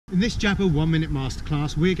this Jabber 1 minute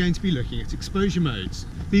masterclass, we're going to be looking at exposure modes.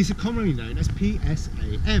 These are commonly known as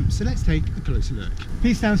PSAM, so let's take a closer look.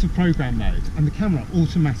 P stands for program mode, and the camera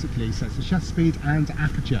automatically sets the shutter speed and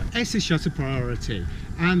aperture. S is shutter priority,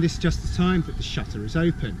 and this is just the time that the shutter is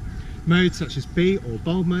open. Modes such as B or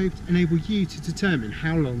bulb mode enable you to determine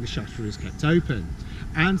how long the shutter is kept open,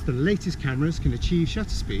 and the latest cameras can achieve shutter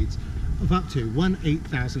speeds of up to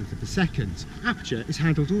 1/8000th of a second. Aperture is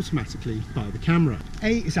handled automatically by the camera.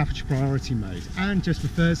 A is aperture priority mode and just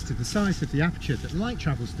refers to the size of the aperture that light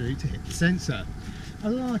travels through to hit the sensor. A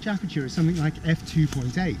large aperture is something like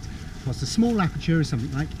f2.8, whilst a small aperture is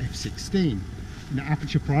something like f16. In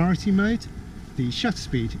aperture priority mode, the shutter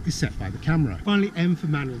speed is set by the camera. Finally, M for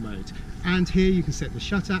manual mode, and here you can set the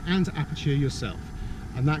shutter and aperture yourself,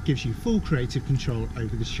 and that gives you full creative control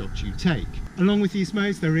over the shots you take. Along with these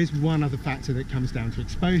modes, there is one other factor that comes down to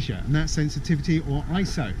exposure, and that's sensitivity or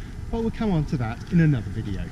ISO, but we'll come on to that in another video.